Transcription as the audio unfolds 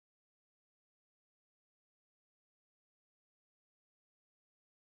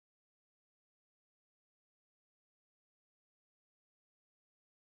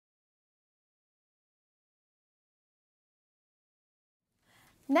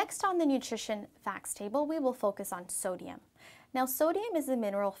Next on the nutrition facts table, we will focus on sodium. Now, sodium is a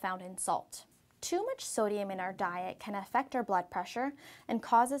mineral found in salt. Too much sodium in our diet can affect our blood pressure and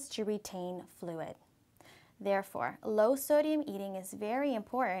cause us to retain fluid. Therefore, low sodium eating is very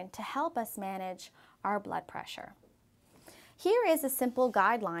important to help us manage our blood pressure. Here is a simple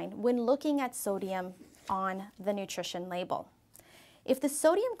guideline when looking at sodium on the nutrition label. If the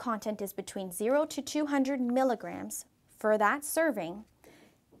sodium content is between 0 to 200 milligrams for that serving,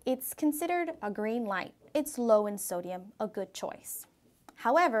 it's considered a green light. It's low in sodium, a good choice.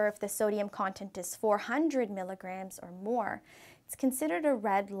 However, if the sodium content is 400 milligrams or more, it's considered a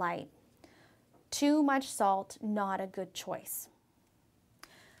red light. Too much salt, not a good choice.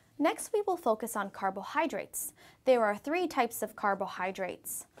 Next, we will focus on carbohydrates. There are 3 types of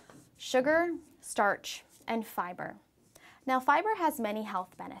carbohydrates: sugar, starch, and fiber. Now, fiber has many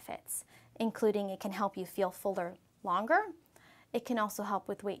health benefits, including it can help you feel fuller longer. It can also help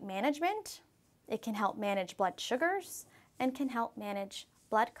with weight management. It can help manage blood sugars and can help manage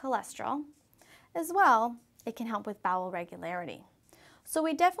blood cholesterol. As well, it can help with bowel regularity. So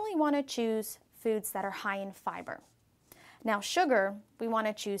we definitely want to choose foods that are high in fiber. Now, sugar, we want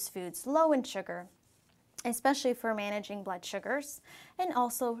to choose foods low in sugar, especially for managing blood sugars. And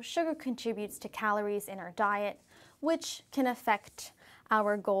also, sugar contributes to calories in our diet, which can affect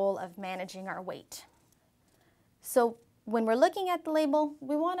our goal of managing our weight. So when we're looking at the label,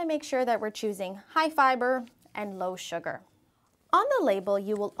 we want to make sure that we're choosing high fiber and low sugar. On the label,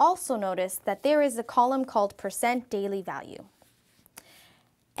 you will also notice that there is a column called percent daily value.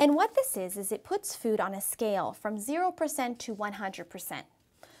 And what this is it puts food on a scale from 0% to 100%,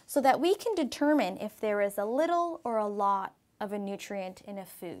 so that we can determine if there is a little or a lot of a nutrient in a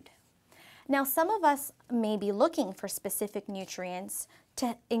food. Now, some of us may be looking for specific nutrients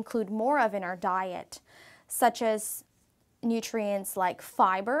to include more of in our diet, such as nutrients like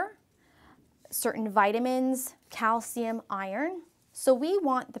fiber, certain vitamins, calcium, iron. So we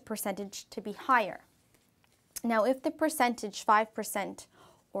want the percentage to be higher. Now, if the percentage 5%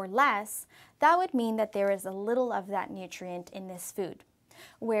 or less, that would mean that there is a little of that nutrient in this food.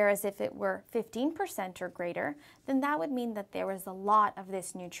 Whereas if it were 15% or greater, then that would mean that there was a lot of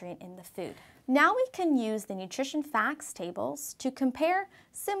this nutrient in the food. Now we can use the nutrition facts tables to compare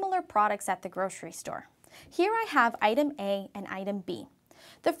similar products at the grocery store. Here I have item A and item B.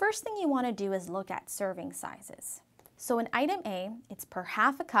 The first thing you want to do is look at serving sizes. So in item A, it's per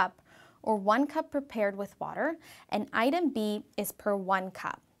half a cup or 1 cup prepared with water, and item B is per 1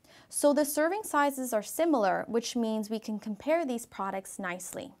 cup. So the serving sizes are similar, which means we can compare these products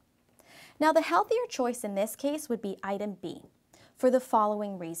nicely. Now, the healthier choice in this case would be item B for the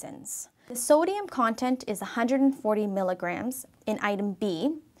following reasons. The sodium content is 140 milligrams in item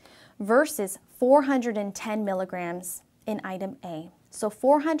B versus 410 milligrams in item A. So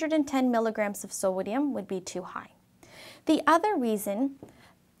 410 milligrams of sodium would be too high. The other reason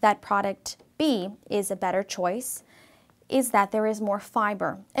that product B is a better choice is that there is more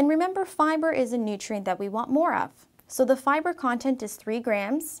fiber. And remember, fiber is a nutrient that we want more of. So the fiber content is 3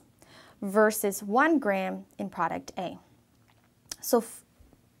 grams versus 1 gram in product A. So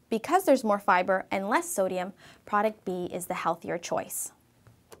because there's more fiber and less sodium, product B is the healthier choice.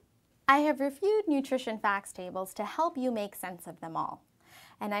 I have reviewed nutrition facts tables to help you make sense of them all.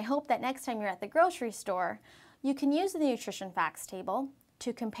 And I hope that next time you're at the grocery store, you can use the nutrition facts table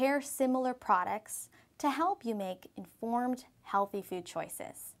to compare similar products to help you make informed, healthy food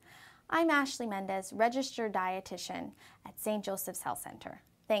choices. I'm Ashley Mendes, registered dietitian at St. Joseph's Health Center.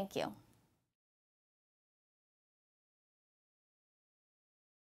 Thank you.